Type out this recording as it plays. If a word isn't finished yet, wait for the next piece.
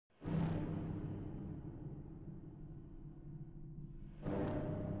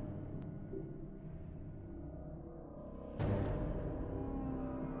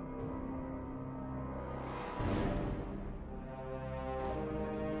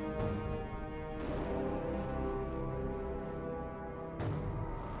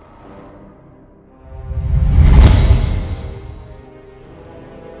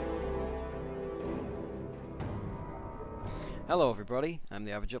Hello everybody, I'm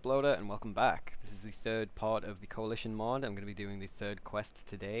the Average Uploader and welcome back. This is the third part of the Coalition mod. I'm going to be doing the third quest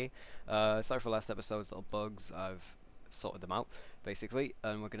today. Sorry for last episode's little bugs, I've sorted them out basically,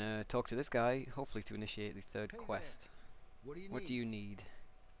 and we're going to talk to this guy, hopefully to initiate the third quest. What do you need?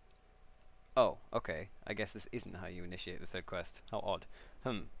 Oh, okay, I guess this isn't how you initiate the third quest. How odd.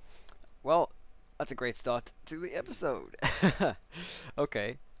 Well, that's a great start to the episode.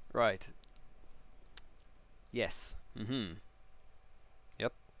 Okay, right. Yes.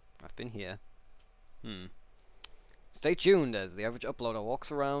 Yep, I've been here. Stay tuned as the Average Uploader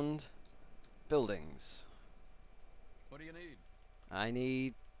walks around buildings. What do you need? I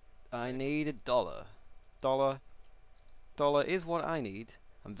need a dollar. Dollar is what I need.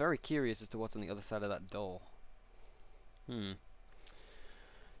 I'm very curious as to what's on the other side of that door.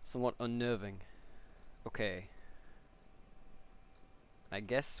 Somewhat unnerving. Okay. I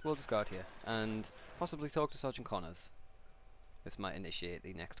guess we'll just go out here and possibly talk to Sergeant Connors. This might initiate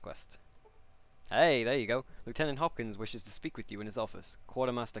the next quest. Hey, there you go. Lieutenant Hopkins wishes to speak with you in his office.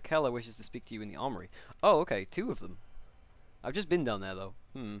 Quartermaster Keller wishes to speak to you in the armory. Oh, okay, two of them. I've just been down there, though.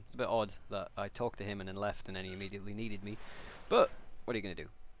 It's a bit odd that I talked to him and then left and then he immediately needed me. But, what are you going to do?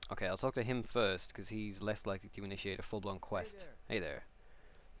 Okay, I'll talk to him first, because he's less likely to initiate a full-blown quest. Hey there.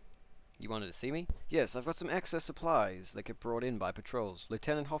 You wanted to see me? Yes, I've got some excess supplies that get brought in by patrols.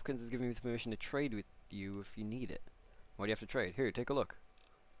 Lieutenant Hopkins has given me the permission to trade with you if you need it. What do you have to trade? Here, take a look.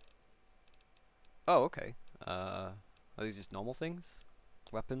 Oh, okay. Are these just normal things?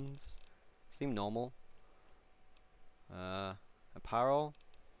 Weapons? Seem normal. Apparel?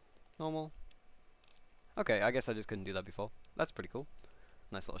 Normal. Okay, I guess I just couldn't do that before. That's pretty cool.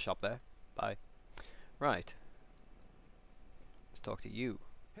 Nice little shop there. Bye. Right. Let's talk to you.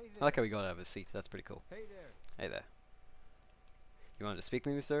 Hey I like how he got out of his seat. That's pretty cool. Hey there. Hey there. You wanted to speak to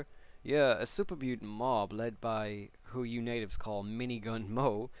me, sir? Yeah, a super mutant mob led by who you natives call Minigun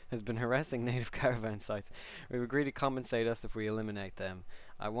Mo has been harassing native caravan sites. We've agreed to compensate us if we eliminate them.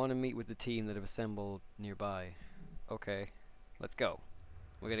 I want to meet with the team that have assembled nearby. Okay, let's go.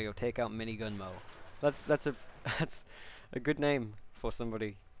 We're gonna go take out Minigun Mo. That's a good name for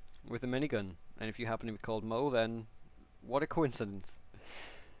somebody with a minigun. And if you happen to be called Mo, then what a coincidence.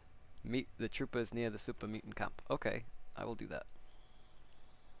 Meet the troopers near the super mutant camp. Okay, I will do that.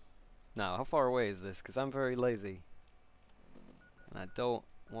 Now, how far away is this? Because I'm very lazy. And I don't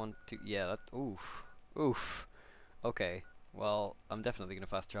want to... Yeah, that... Oof. Oof. Okay. Well, I'm definitely going to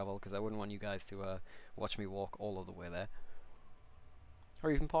fast travel, because I wouldn't want you guys to watch me walk all of the way there.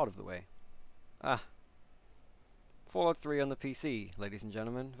 Or even part of the way. Ah. Fallout 3 on the PC, ladies and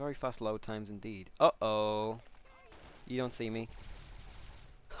gentlemen. Very fast load times indeed. Uh-oh. You don't see me.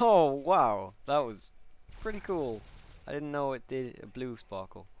 Oh, wow. That was pretty cool. I didn't know it did a blue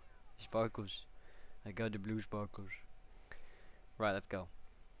sparkle. Sparkles. I got the blue sparkles. Right, let's go.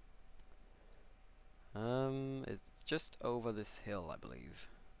 It's just over this hill, I believe.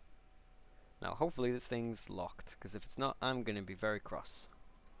 Now, hopefully this thing's locked, because if it's not, I'm gonna be very cross.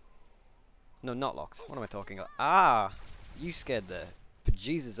 No, not locked. What am I talking about? Ah! You scared the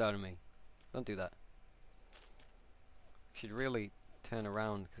bejesus out of me. Don't do that. Should really turn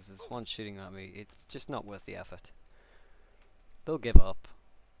around, because there's one shooting at me. It's just not worth the effort. They'll give up,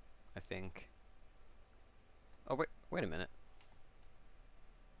 I think. Oh, wait a minute.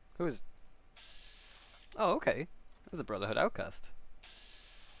 Who is... Oh, okay. There's a Brotherhood outcast.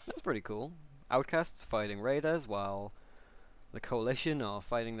 That's pretty cool. Outcasts fighting raiders while the Coalition are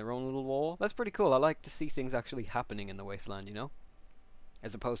fighting their own little war. That's pretty cool. I like to see things actually happening in the wasteland, you know?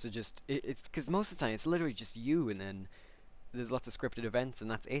 As opposed to just... It's because most of the time it's literally just you, and then there's lots of scripted events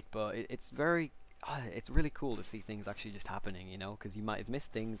and that's it, but it's very... it's really cool to see things actually just happening, you know? Because you might have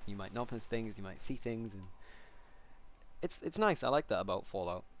missed things, you might not miss things, you might see things, and... It's nice. I like that about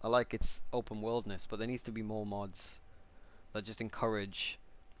Fallout. I like its open worldness, but there needs to be more mods that just encourage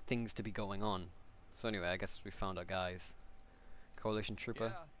things to be going on. So anyway, I guess we found our guys. Coalition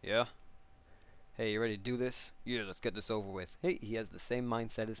trooper. Yeah. Hey, you ready to do this? Yeah, let's get this over with. Hey, he has the same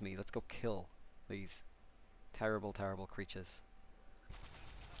mindset as me. Let's go kill these terrible, terrible creatures.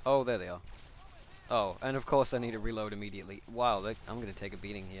 Oh, there they are. Oh, and of course I need to reload immediately. Wow, I'm gonna take a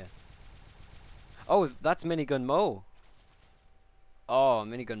beating here. Oh, that's Minigun Mo. Oh,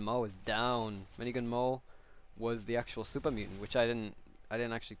 Minigun Mo is down. Minigun Mo was the actual super mutant, which I didn't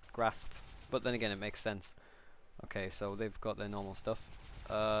actually grasp. But then again, it makes sense. Okay, so they've got their normal stuff.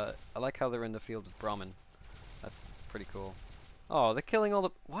 I like how they're in the field with Brahmin. That's pretty cool. Oh, they're killing all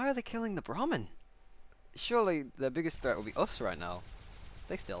the... Why are they killing the Brahmin? Surely the biggest threat would be us right now.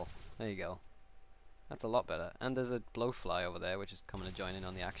 Stay still. There you go. That's a lot better. And there's a blowfly over there, which is coming to join in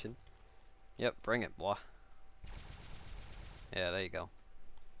on the action. Yep, bring it, boy. Yeah, there you go.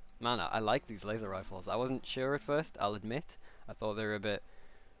 Man, I like these laser rifles. I wasn't sure at first, I'll admit. I thought they were a bit...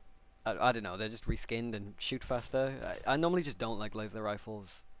 I don't know, they're just reskinned and shoot faster. I normally just don't like laser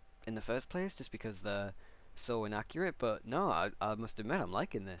rifles in the first place, just because they're so inaccurate, but no, I must admit I'm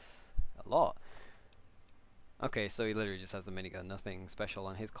liking this a lot. Okay, so he literally just has the minigun, nothing special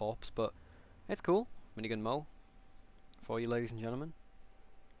on his corpse, but it's cool. Minigun Mo for you, ladies and gentlemen.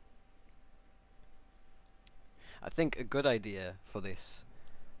 I think a good idea for this,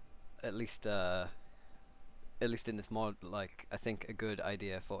 at least in this mod, like, I think a good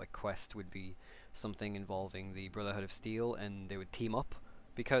idea for a quest would be something involving the Brotherhood of Steel, and they would team up,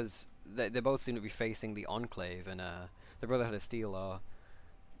 because they both seem to be facing the Enclave, and the Brotherhood of Steel are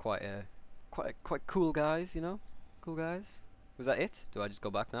quite quite cool guys, you know, cool guys. Was that it? Do I just go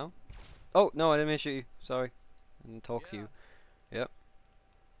back now? Oh no, I didn't mean to shoot you. Sorry, I didn't talk to you. Yep.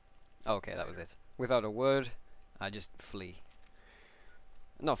 Okay, that was it. Without a word, I just flee.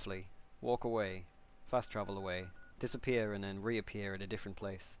 Not flee. Walk away. Fast travel away. Disappear and then reappear at a different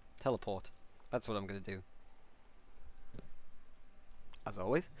place. Teleport. That's what I'm gonna do. As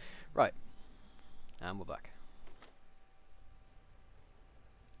always. Right. And we're back.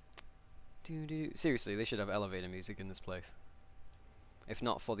 Seriously, they should have elevator music in this place. If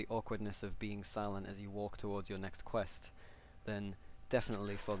not for the awkwardness of being silent as you walk towards your next quest, then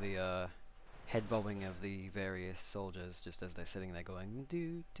definitely for the head bobbing of the various soldiers just as they're sitting there going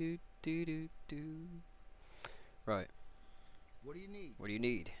do do do do do. Right. What do you need? What do you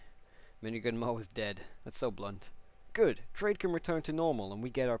need? Minigun Mo is dead. That's so blunt. Good. Trade can return to normal and we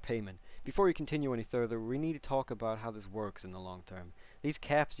get our payment. Before you continue any further, we need to talk about how this works in the long term. These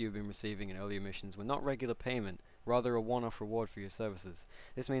caps you've been receiving in earlier missions were not regular payment, rather a one-off reward for your services.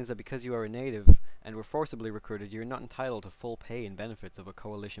 This means that because you are a native and were forcibly recruited, you are not entitled to full pay and benefits of a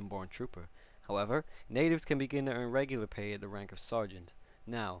coalition-born trooper. However, natives can begin to earn regular pay at the rank of sergeant.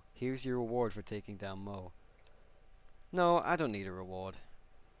 Now, here's your reward for taking down Mo. No, I don't need a reward.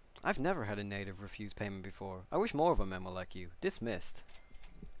 I've never had a native refuse payment before. I wish more of them were like you. Dismissed.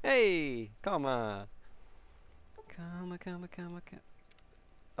 Hey! Come on! Come on.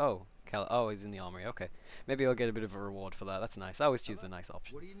 Oh, oh, he's in the armory. Okay. Maybe I'll get a bit of a reward for that. That's nice. I always choose the nice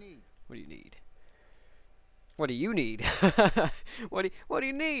options. What do you need? What do you need? What do you need? What do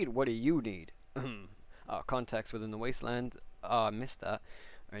you need? What do you need? Contacts within the wasteland. Oh, I missed that.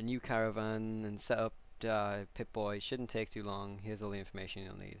 A new caravan and set up. Pip-Boy, shouldn't take too long. Here's all the information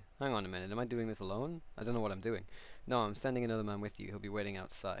you'll need. Hang on a minute, am I doing this alone? I don't know what I'm doing. No, I'm sending another man with you. He'll be waiting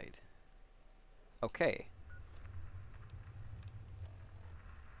outside. Okay.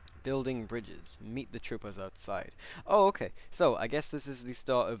 Building bridges. Meet the troopers outside. Oh, okay. So, I guess this is the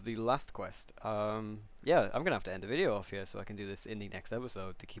start of the last quest. Yeah, I'm gonna have to end the video off here so I can do this in the next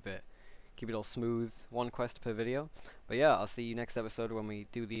episode to keep it all smooth. One quest per video. But yeah, I'll see you next episode when we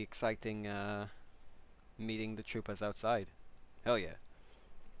do the exciting, meeting the troopers outside. Hell yeah.